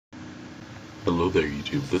Hello there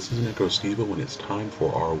YouTube, this is Necrostevo and it's time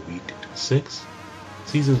for our Week 6,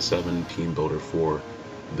 Season 7 Team Builder for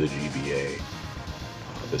the GBA.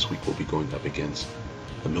 This week we'll be going up against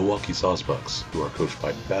the Milwaukee Sawsbucks, who are coached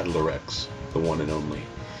by Battler X, the one and only.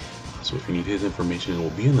 So if you need his information, it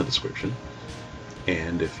will be in the description.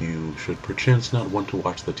 And if you should perchance not want to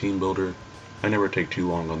watch the Team Builder, I never take too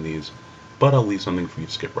long on these, but I'll leave something for you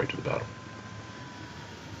to skip right to the battle.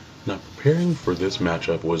 Now, preparing for this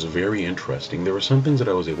matchup was very interesting. There were some things that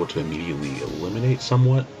I was able to immediately eliminate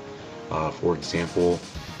somewhat. For example,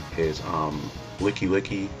 his Licky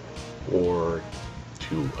Licky, or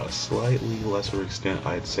to a slightly lesser extent,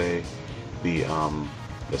 I'd say, the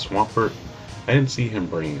Swampert. I didn't see him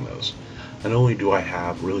bringing those. Not only do I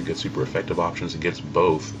have really good super effective options against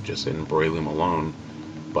both, just in Braylum alone,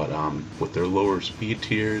 but with their lower speed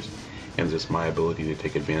tiers, and just my ability to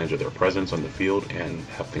take advantage of their presence on the field and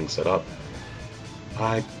have things set up,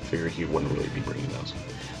 I figured he wouldn't really be bringing those.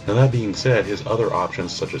 Now that being said, his other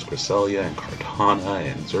options such as Cresselia and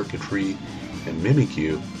Kartana and Xurkitree and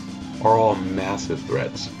Mimikyu are all massive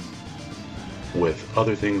threats, with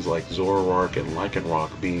other things like Zoroark and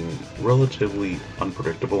Lycanroc being relatively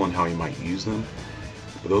unpredictable in how he might use them,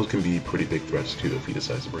 but those can be pretty big threats too if he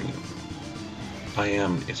decides to bring them. I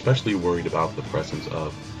am especially worried about the presence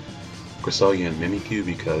of Cresselia and Mimikyu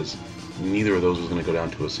because neither of those is going to go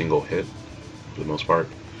down to a single hit for the most part,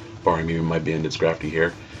 barring maybe my Bandit Scrafty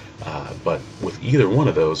here. But with either one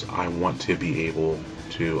of those, I want to be able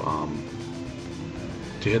to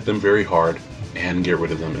hit them very hard and get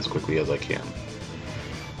rid of them as quickly as I can.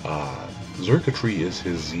 Xurkitree is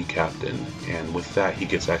his Z Captain, and with that he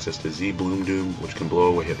gets access to Z Bloom Doom, which can blow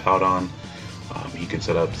away Hippowdon. He can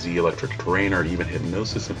set up Z Electric Terrain or even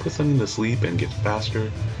Hypnosis and put something to sleep and get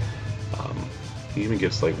faster. He even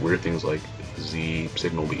gets like weird things like Z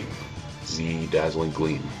Signal Beam, Z Dazzling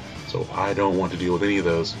Gleam. So I don't want to deal with any of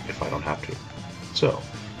those if I don't have to. So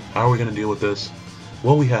how are we going to deal with this?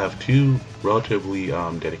 Well, we have two relatively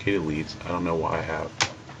dedicated leads. I don't know why I have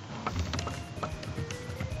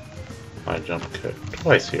I jump cut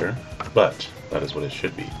twice here, but that is what it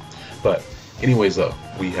should be. But anyways though,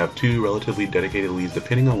 we have two relatively dedicated leads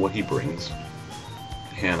depending on what he brings.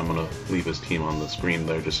 And I'm going to leave his team on the screen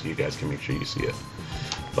there just so you guys can make sure you see it.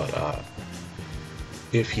 But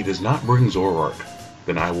if he does not bring Zoroark,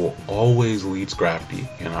 then I will always lead Scrafty,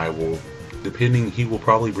 and I will, he will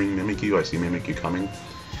probably bring Mimikyu. I see Mimikyu coming.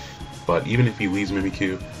 But even if he leads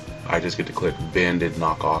Mimikyu, I just get to click Banded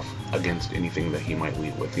Knockoff against anything that he might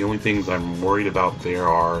lead with. The only things I'm worried about there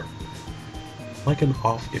are like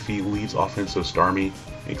if he leads offensive Starmie,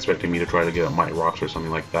 expecting me to try to get up Might Rocks or something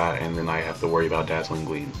like that, and then I have to worry about Dazzling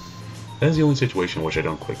Gleam. That is the only situation in which I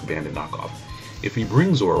don't click Bandit Knockoff. If he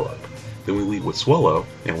brings Zoroark, then we lead with Swellow,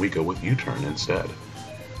 and we go with U-Turn instead.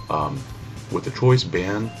 With the choice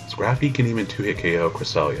ban, Scrafty can even 2-hit KO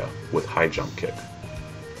Cresselia with High Jump Kick.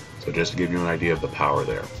 So just to give you an idea of the power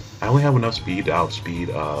there. I only have enough speed to outspeed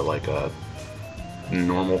like a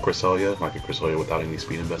normal Cresselia, like a Cresselia without any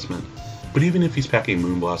speed investment. But even if he's packing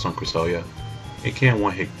Moonblast on Cresselia, it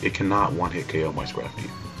cannot one-hit KO my Scrafty.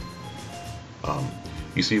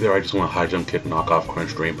 You see there, I just want High Jump Kick, Knockoff,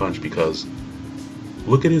 Crunch, Drain Punch, because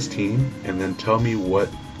look at his team and then tell me what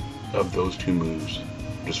of those two moves,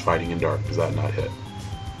 just Fighting in Dark, does that not hit?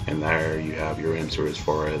 And there you have your answer as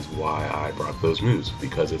far as why I brought those moves,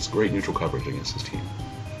 because it's great neutral coverage against his team.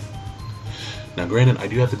 Now granted, I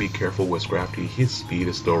do have to be careful with Scrafty. His speed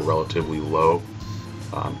is still relatively low.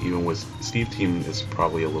 Even with Steve's team is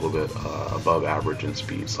probably a little bit above average in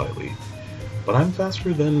speed slightly. But I'm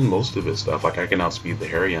faster than most of his stuff. Like I can outspeed the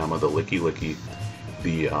Hariyama, the Licky Licky,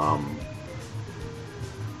 the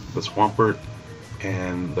Swampert,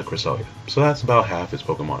 and the Cresselia. So that's about half his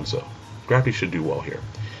Pokemon, so Scrafty should do well here.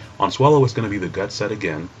 On Swellow, it's going to be the Gut Set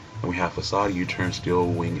again, and we have Facade, U-Turn, Steel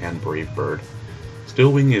Wing, and Brave Bird.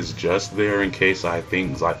 Steel Wing is just there in case I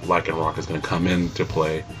think Lycanroc is going to come into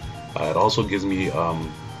play. It also gives me a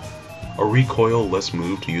recoil-less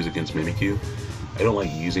move to use against Mimikyu. I don't like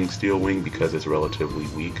using Steel Wing because it's relatively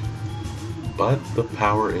weak, but the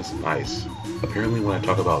power is nice. Apparently when I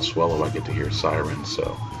talk about Swellow, I get to hear Sirens,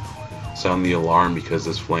 so sound the alarm because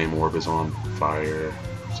this Flame Orb is on fire,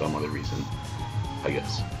 some other reason, I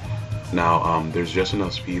guess. Now, there's just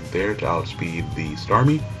enough speed there to outspeed the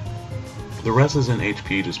Starmie. The rest is in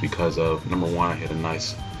HP just because of, number one, I hit a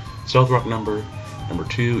nice Stealth Rock number. Number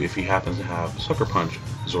two, if he happens to have Sucker Punch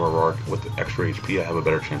Zoroark with extra HP, I have a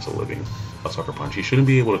better chance of living a Sucker Punch. He shouldn't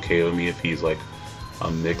be able to KO me if he's like a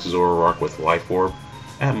mixed Zoroark with Life Orb.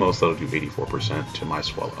 At most, that'll do 84% to my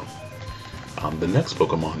Swellow. The next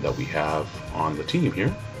Pokemon that we have on the team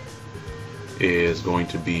here is going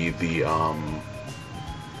to be the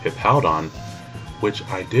Hippowdon, which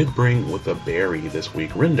I did bring with a berry this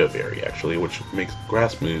week, Rindo Berry actually, which makes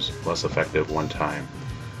grass moves less effective one time.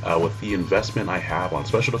 With the investment I have on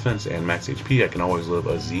special defense and max HP, I can always live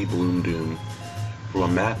a Z Bloom Doom from a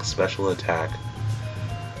max special attack,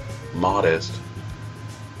 modest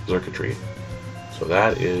circuitry. So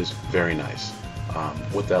that is very nice.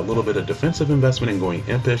 With that little bit of defensive investment and going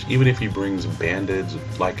impish, even if he brings Banded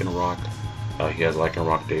Lycanroc, he has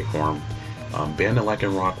Lycanroc Day form, Banded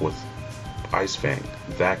Lycanroc with Ice Fang,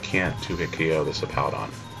 that can't 2-hit KO this Hippowdon.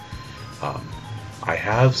 I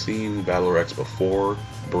have seen BattleRex before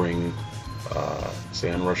bring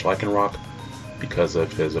Sand Rush Lycanroc because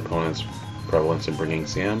of his opponent's prevalence in bringing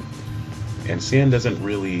Sand, and Sand doesn't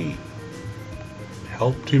really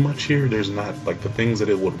help too much here. There's not, like, the things that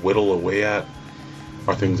it would whittle away at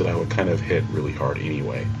are things that I would kind of hit really hard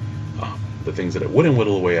anyway. The things that it wouldn't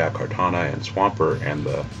whittle away at, Kartana and Swampert and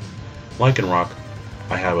the Lycanroc,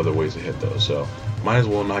 I have other ways to hit those, so might as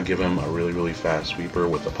well not give him a really fast sweeper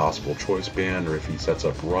with a possible choice band, or if he sets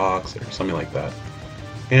up rocks or something like that.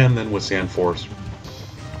 And then with Sand Force,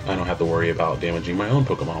 I don't have to worry about damaging my own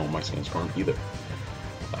Pokemon with my Sandstorm either.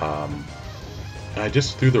 I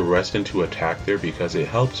just threw the rest into attack there because it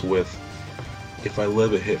helps with, if I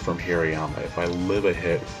live a hit from Hariyama, if I live a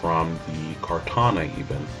hit from the Kartana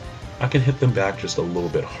even, I can hit them back just a little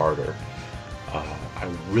bit harder. I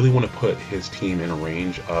really want to put his team in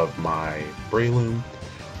range of my Breloom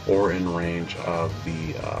or in range of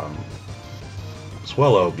the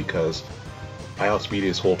Swellow, because I outspeed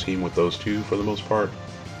his whole team with those two for the most part,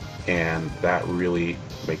 and that really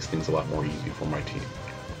makes things a lot more easy for my team.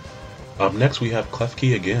 Up next we have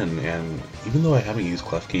Klefki again, and even though I haven't used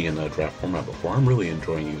Klefki in a draft format before, I'm really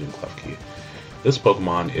enjoying using Klefki. This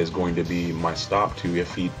Pokemon is going to be my stop to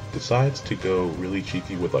if he decides to go really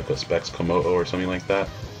cheeky with like a Specs Kommo-O or something like that.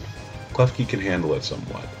 Klefki can handle it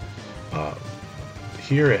somewhat.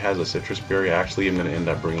 Here it has a Citrus Berry. I actually am going to end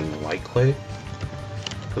up bringing Light Clay,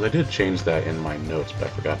 because I did change that in my notes, but I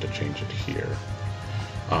forgot to change it here.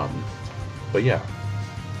 But yeah.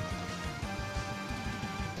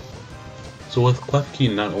 So with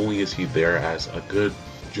Klefki, not only is he there as a good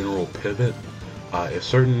general pivot, if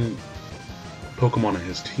certain Pokemon on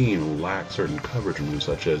his team lack certain coverage moves,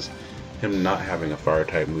 such as him not having a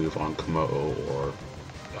Fire-type move on Kommo-O or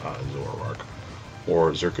Zoroark,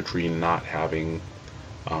 or Circuitry not having,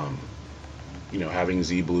 having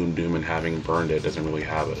Z Bloom Doom and having burned it doesn't really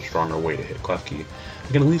have a stronger way to hit Klefki,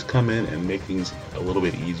 I can at least come in and make things a little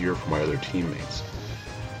bit easier for my other teammates.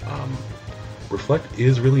 Reflect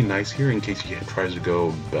is really nice here in case he tries to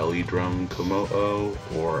go Belly Drum Kommo-O,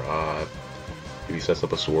 or if he sets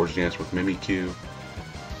up a Swords Dance with Mimikyu.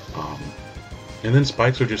 And then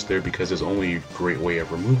Spikes are just there because his only great way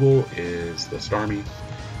of removal is the Starmie.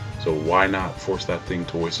 So why not force that thing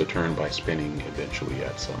to waste a turn by spinning eventually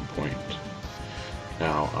at some point.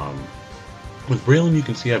 Now, with Breloom you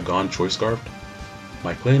can see I've gone Choice Scarfed.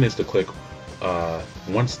 My plan is to click,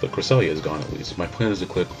 once the Cresselia is gone at least, my plan is to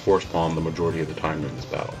click Force Palm the majority of the time during this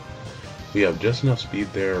battle. We have just enough speed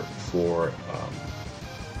there for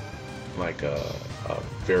like a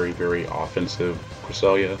very offensive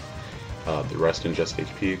Cresselia, the rest in just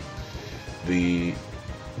HP. The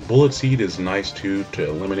Bullet Seed is nice too to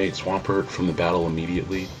eliminate Swampert from the battle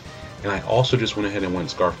immediately, and I also just went ahead and went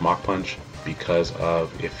Scarf Mach Punch because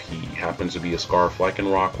of if he happens to be a Scarf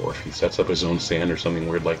Lycanroc, or if he sets up his own Sand or something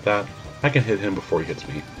weird like that, I can hit him before he hits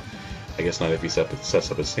me. I guess not if he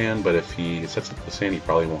sets up his Sand, but if he sets up the Sand he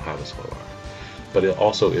probably won't have a Slowrock. But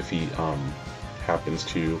also if he happens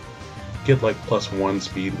to get like +1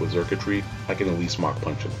 speed with Circuitry, I can at least Mach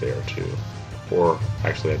Punch it there too. Or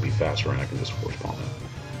actually I'd be faster and I can just Force Palm it.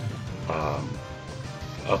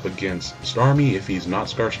 Up against Starmie, if he's not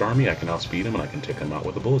Scar Starmie, I can outspeed him and I can take him out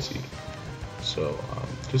with a Bullet Seed. So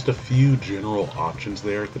just a few general options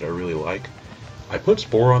there that I really like. I put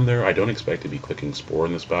Spore on there. I don't expect to be clicking Spore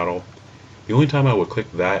in this battle. The only time I would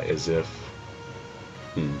click that is if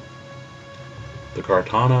the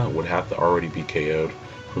Kartana would have to already be KO'd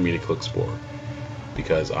for me to click Spore,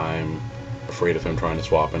 because I'm afraid of him trying to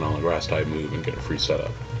swap in on a Grass type move and get a free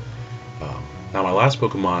setup. Now my last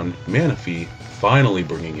Pokemon, Manaphy, finally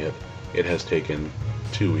bringing it. It has taken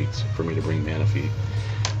 2 weeks for me to bring Manaphy.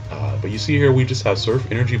 But you see here we just have Surf,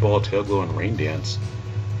 Energy Ball, Tail Glow, and Rain Dance.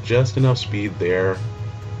 Just enough speed there.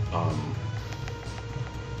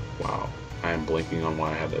 Wow, I am blanking on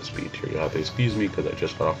why I have that speed here. You'll have to excuse me because I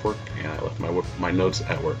just got off work and I left my notes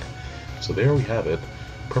at work. So there we have it,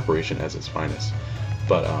 preparation at its finest.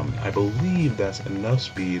 But I believe that's enough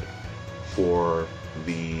speed for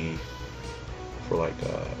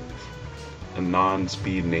a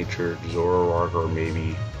non-speed nature Zoroark or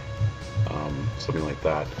maybe something like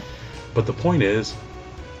that. But the point is,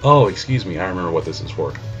 oh, excuse me, I remember what this is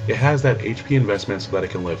for. It has that HP investment so that it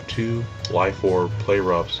can lift 2 Life Orb Play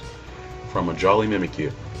Roughs from a Jolly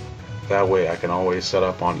Mimikyu. That way I can always set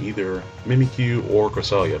up on either Mimikyu or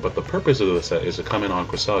Cresselia, but the purpose of the set is to come in on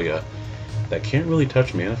Cresselia that can't really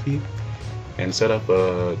touch Manaphy and set up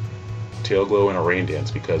a Tail Glow and a Rain Dance,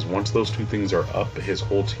 because once those two things are up, his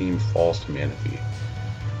whole team falls to Manaphy.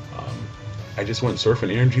 I just went Surf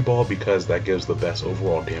and Energy Ball because that gives the best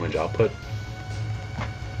overall damage output.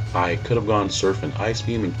 I could have gone Surf and Ice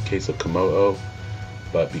Beam in case of Kommo-O,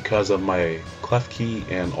 but because of my Klefki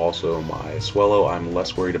and also my Swellow, I'm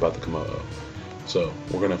less worried about the Kommo-O. So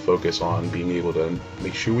we're going to focus on being able to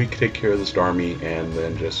make sure we take care of the Starmie and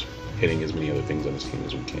then just hitting as many other things on his team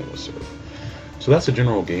as we can with Surf. So that's the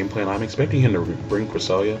general game plan. I'm expecting him to bring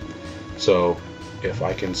Cresselia, so if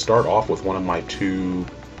I can start off with one of my 2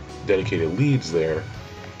 dedicated leads there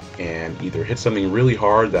and either hit something really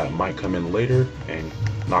hard that might come in later and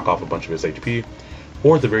knock off a bunch of his HP,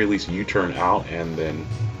 or at the very least U-turn out and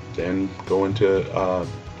then go into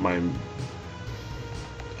my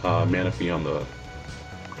Manaphy on the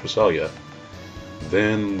Cresselia,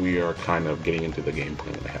 then we are kind of getting into the game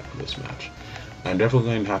plan that I have for this match. I'm definitely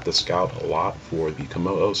going to have to scout a lot for the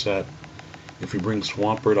Kommo-O set. If we bring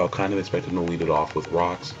Swampert, I'll kind of expect him to lead it off with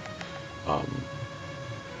rocks.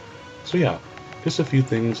 So yeah, just a few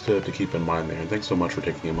things to keep in mind there, and thanks so much for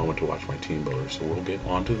taking a moment to watch my team builder. So we'll get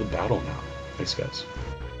on to the battle now. Thanks guys.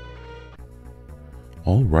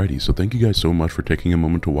 Alrighty, so thank you guys so much for taking a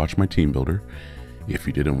moment to watch my team builder. If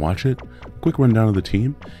you didn't watch it, quick rundown of the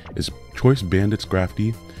team is Choice Bandits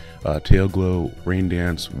Grafty, Tail Glow, Rain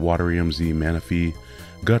Dance, Watery MZ, Manaphy,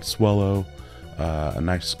 Gut Swellow, a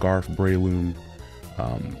nice Scarf Breloom,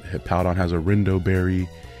 Hippowdon has a Rindo Berry,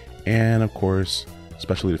 and of course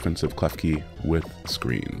specially defensive Klefki with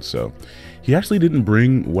Screen. So he actually didn't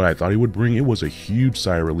bring what I thought he would bring. It was a huge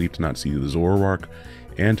sigh of relief to not see the Zoroark,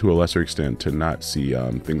 and to a lesser extent to not see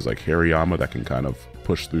things like Hariyama that can kind of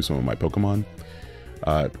push through some of my Pokemon.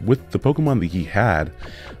 With the Pokemon that he had,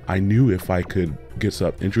 I knew if I could get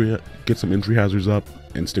some injury hazards up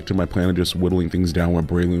and stick to my plan of just whittling things down with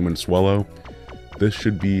Breloom and Swellow, this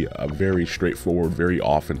should be a very straightforward, very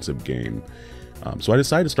offensive game. So I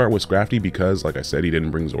decided to start with Scrafty because, like I said, he didn't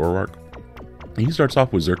bring Zoroark. He starts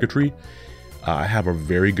off with Xurkitree. I have a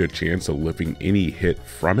very good chance of lifting any hit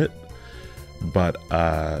from it, but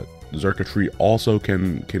Xurkitree also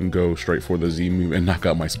can go straight for the Z move and knock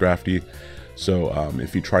out my Scrafty. So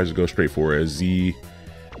if he tries to go straight for a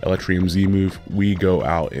Electrium Z move, we go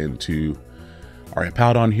out into our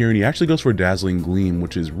Hippowdon here, and he actually goes for Dazzling Gleam,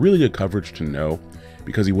 which is really good coverage to know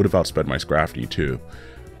because he would have outsped my Scrafty too.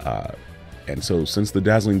 And so since the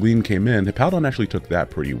Dazzling Gleam came in, Hippowdon actually took that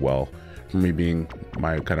pretty well for me being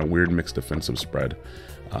my kind of weird mixed defensive spread.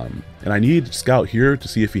 And I needed to scout here to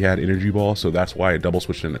see if he had Energy Ball, so that's why I double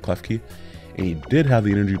switched into Klefki. And he did have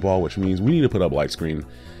the Energy Ball, which means we need to put up Light Screen,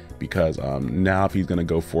 because now if he's going to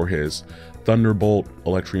go for his Thunderbolt,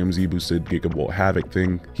 Electrium Z boosted Gigabolt Havoc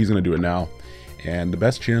thing, he's going to do it now. And the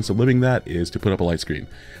best chance of living that is to put up a Light Screen.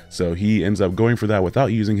 So he ends up going for that without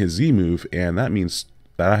using his Z move, and that means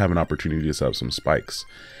that I have an opportunity to set up some spikes.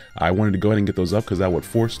 I wanted to go ahead and get those up because that would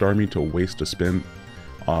force Starmie to waste a spin.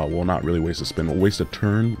 Well, not really waste a spin, but waste a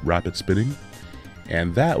turn rapid spinning.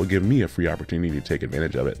 And that would give me a free opportunity to take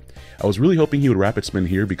advantage of it. I was really hoping he would rapid spin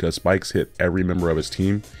here because spikes hit every member of his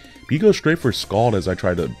team. He goes straight for Scald as I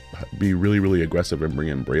try to be really aggressive and bring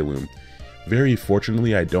in Breloom. Very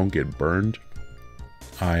fortunately, I don't get burned.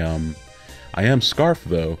 I am Scarf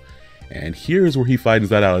though, and here's where he finds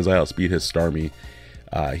that out as I outspeed his Starmie.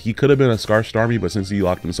 He could have been a Scarf Starmie, but since he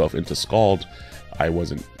locked himself into Scald, I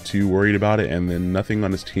wasn't too worried about it, and then nothing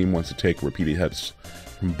on his team wants to take repeated hits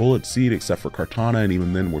from Bullet Seed except for Kartana, and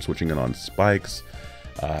even then we're switching it on Spikes.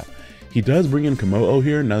 He does bring in Kommo-O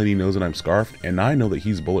here now that he knows that I'm Scarfed, and I know that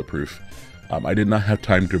he's bulletproof. I did not have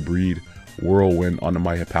time to breed Whirlwind onto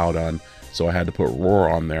my Hippowdon, so I had to put Roar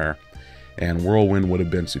on there. And Whirlwind would have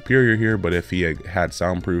been superior here, but if he had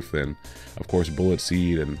Soundproof, then of course Bullet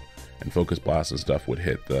Seed and Focus Blast and stuff would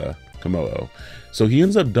hit the Kommo-O. So he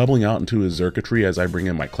ends up doubling out into his Xurkitree as I bring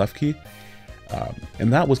in my Klefki.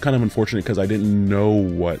 And that was kind of unfortunate because I didn't know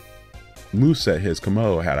what moveset his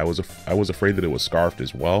Kommo-O had. I was afraid that it was Scarfed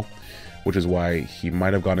as well, which is why he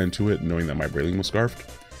might have gone into it knowing that my Breloom was Scarfed.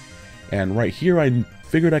 And right here I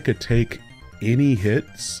figured I could take any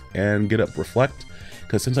hits and get up Reflect,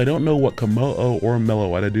 because since I don't know what Kommo-O or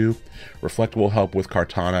Meloetta do, Reflect will help with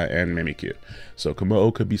Kartana and Mimikyu. So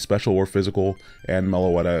Kommo-O could be special or physical, and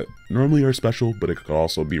Meloetta normally are special, but it could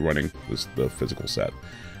also be running the physical set.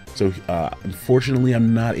 So unfortunately,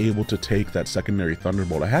 I'm not able to take that secondary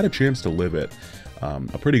Thunderbolt. I had a chance to live it,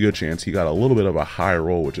 a pretty good chance. He got a little bit of a high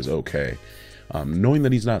roll, which is okay. Knowing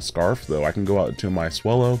that he's not Scarf, though, I can go out into my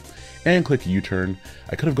Swellow and click U-turn.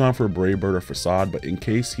 I could have gone for a Brave Bird or Facade, but in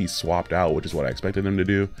case he swapped out, which is what I expected him to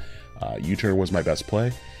do, U-turn was my best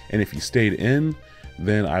play. And if he stayed in,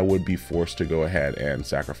 then I would be forced to go ahead and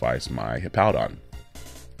sacrifice my Hippowdon.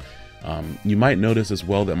 You might notice as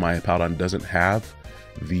well that my Hippowdon doesn't have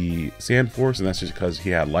the Sand Force, and that's just because he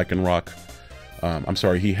had Lycanroc. I'm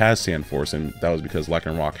sorry, he has Sand Force, and that was because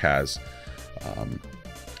Lycanroc has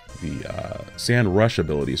the Sand Rush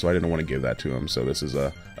ability, so I didn't want to give that to him. So this is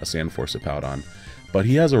a Sand Force Hippowdon. But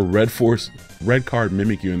he has a red card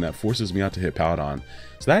Mimikyu, and that forces me out to Hippowdon.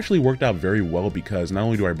 So that actually worked out very well, because not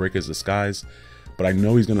only do I break his disguise, but I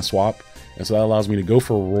know he's going to swap, and so that allows me to go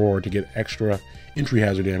for Roar to get extra entry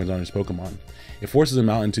hazard damage on his Pokemon. It forces him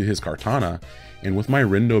out into his Kartana, and with my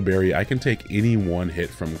Rindo Berry, I can take any one hit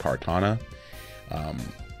from Kartana.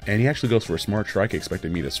 And he actually goes for a Smart Strike,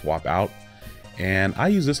 expecting me to swap out. And I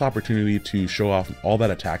use this opportunity to show off all that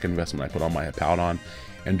attack investment I put on my Hippowdon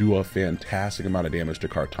and do a fantastic amount of damage to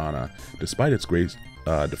Kartana, despite its great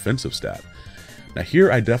defensive stat. Now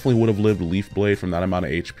here, I definitely would have lived Leaf Blade from that amount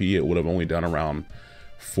of HP. It would have only done around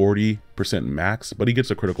 40% max, but he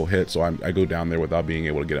gets a critical hit, so I go down there without being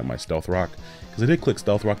able to get at my Stealth Rock, because I did click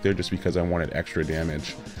Stealth Rock there just because I wanted extra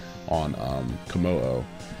damage on Kommo-O.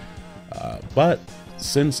 But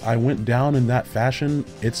since I went down in that fashion,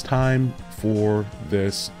 it's time for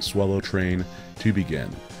this Swellow train to begin.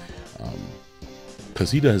 Because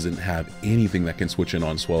he doesn't have anything that can switch in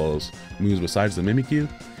on Swellow's moves besides the Mimikyu,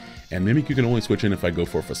 and Mimikyu can only switch in if I go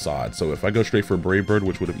for Facade. So if I go straight for Brave Bird,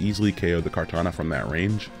 which would have easily KO'd the Kartana from that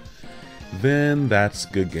range, then that's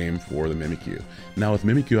good game for the Mimikyu. Now with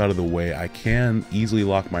Mimikyu out of the way, I can easily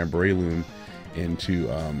lock my Breloom into,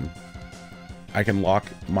 I can lock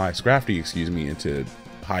my Scrafty, into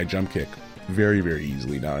high jump kick very, very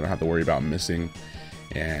easily. Now I don't have to worry about missing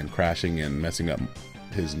and crashing and messing up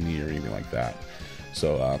his knee or anything like that.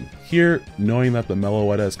 So here, knowing that the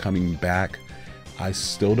Meloetta is coming back, I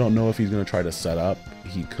still don't know if he's going to try to set up.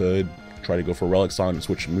 He could try to go for Relic Song and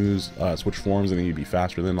switch moves, switch forms, and then he'd be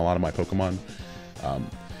faster than a lot of my Pokemon.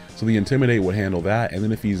 So the Intimidate would handle that, and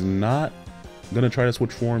then if he's not going to try to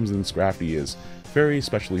switch forms, then Scrafty is very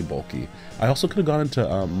especially bulky. I also could have gone into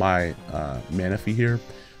my Manaphy here,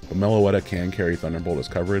 but Meloetta can carry Thunderbolt as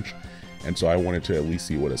coverage, and so I wanted to at least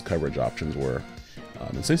see what his coverage options were.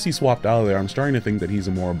 And since he swapped out of there, I'm starting to think that he's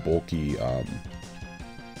a more bulky,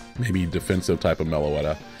 maybe defensive type of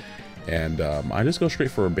Meloetta. And I just go straight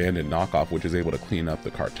for Abandoned Knockoff, which is able to clean up the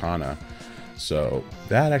Kartana. So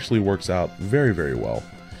that actually works out very, very well.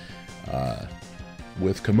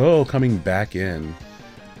 With Kommo-O coming back in,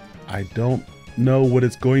 I don't know what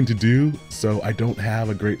it's going to do, so I don't have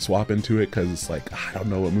a great swap into it, because it's like, I don't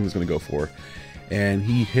know what move it's going to go for. And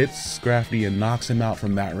he hits Scrafty and knocks him out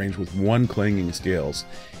from that range with one Clanging Scales.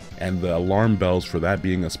 And the alarm bells for that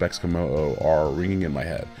being a Specs Kommo-O are ringing in my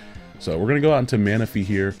head. So we're going to go out into Manaphy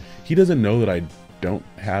here. He doesn't know that I don't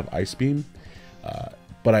have Ice Beam.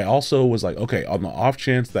 But I also was like, okay, on the off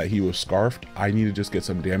chance that he was Scarfed, I need to just get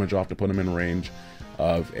some damage off to put him in range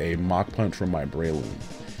of a Mach Punch from my Breloom.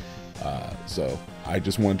 So I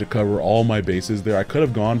just wanted to cover all my bases there. I could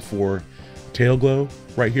have gone for Tail Glow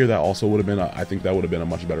right here. That also would have been, I think that would have been a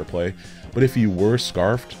much better play. But if he were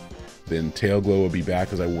Scarfed, then Tail Glow would be back,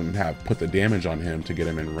 because I wouldn't have put the damage on him to get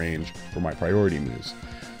him in range for my priority moves.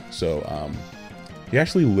 So he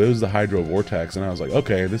actually lives the Hydro Vortex, and I was like,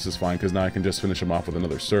 okay, this is fine, because now I can just finish him off with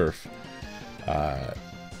another Surf.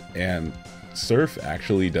 And Surf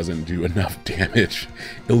actually doesn't do enough damage,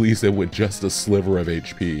 at least with just a sliver of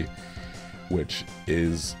HP, which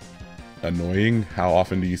is annoying. How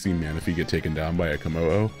often do you see Manaphy get taken down by a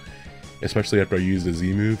Kommo-O? Especially after I used the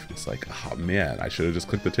Z move. It's like, oh man, I should have just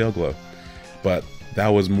clicked the Tail Glow. But that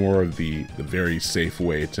was more of the very safe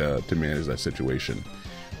way to manage that situation.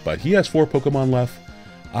 But he has 4 Pokemon left.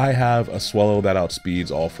 I have a Swellow that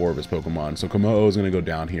outspeeds all 4 of his Pokemon. So Kommo-O is going to go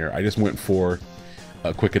down here. I just went for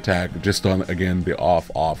a quick attack just on, again, the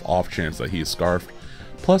off chance that he is Scarfed.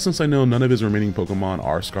 Plus, since I know none of his remaining Pokemon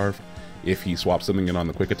are Scarfed, if he swaps something in on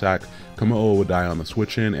the quick attack, Kommo-O would die on the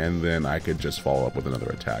switch in, and then I could just follow up with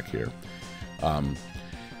another attack here.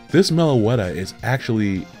 This Meloetta is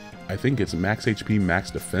actually, I think it's max HP,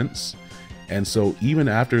 max defense, and so even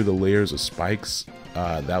after the layers of spikes,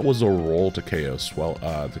 that was a roll to KO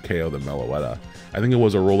the Meloetta. I think it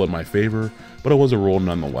was a roll in my favor, but it was a roll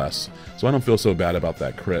nonetheless. So I don't feel so bad about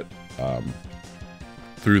that crit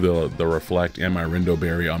through the Reflect and my Rindo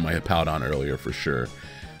Berry on my Hippowdon earlier for sure.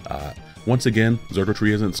 Once again,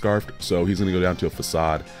 Xurkitree isn't scarfed, so he's going to go down to a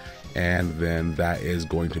Facade, and then that is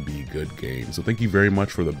going to be good game. So thank you very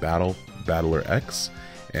much for the battle, Battler X,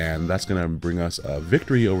 and that's going to bring us a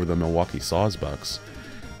victory over the Milwaukee Sawsbucks.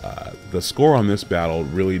 The score on this battle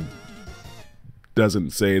really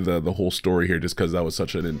doesn't say the whole story here, just because that was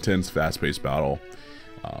such an intense, fast-paced battle.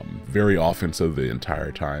 Very offensive the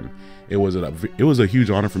entire time. It was a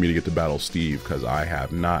huge honor for me to get to battle Steve, because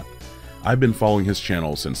I've been following his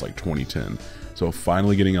channel since like 2010. So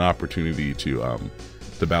finally getting an opportunity to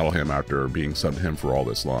battle him after being subbed to him for all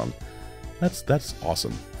this long, that's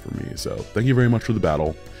awesome for me. So thank you very much for the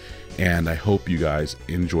battle, and I hope you guys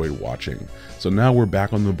enjoyed watching. So now we're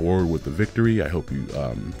back on the board with the victory. I hope you,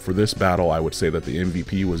 for this battle, I would say that the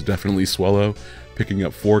MVP was definitely Swellow, picking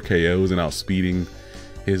up 4 KOs and outspeeding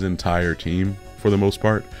his entire team for the most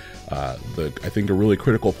part. I think a really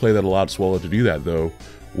critical play that allowed Swellow to do that, though,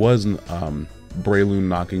 was Breloom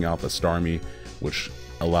knocking out the Starmie, which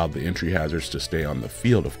allowed the entry hazards to stay on the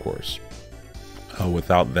field, of course.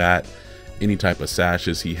 Without that, any type of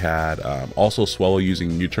sashes he had, also Swellow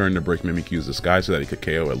using U-turn to break Mimikyu's disguise so that he could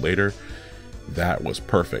KO it later, that was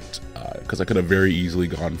perfect, because I could have very easily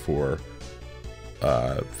gone for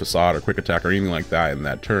Facade or Quick Attack or anything like that in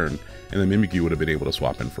that turn, and then Mimikyu would have been able to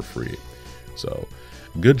swap in for free. So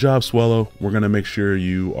good job, Swellow. We're going to make sure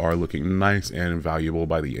you are looking nice and valuable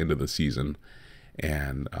by the end of the season.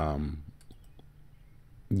 And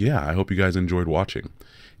yeah, I hope you guys enjoyed watching.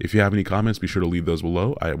 If you have any comments, be sure to leave those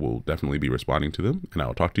below. I will definitely be responding to them, and I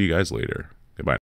will talk to you guys later. Goodbye.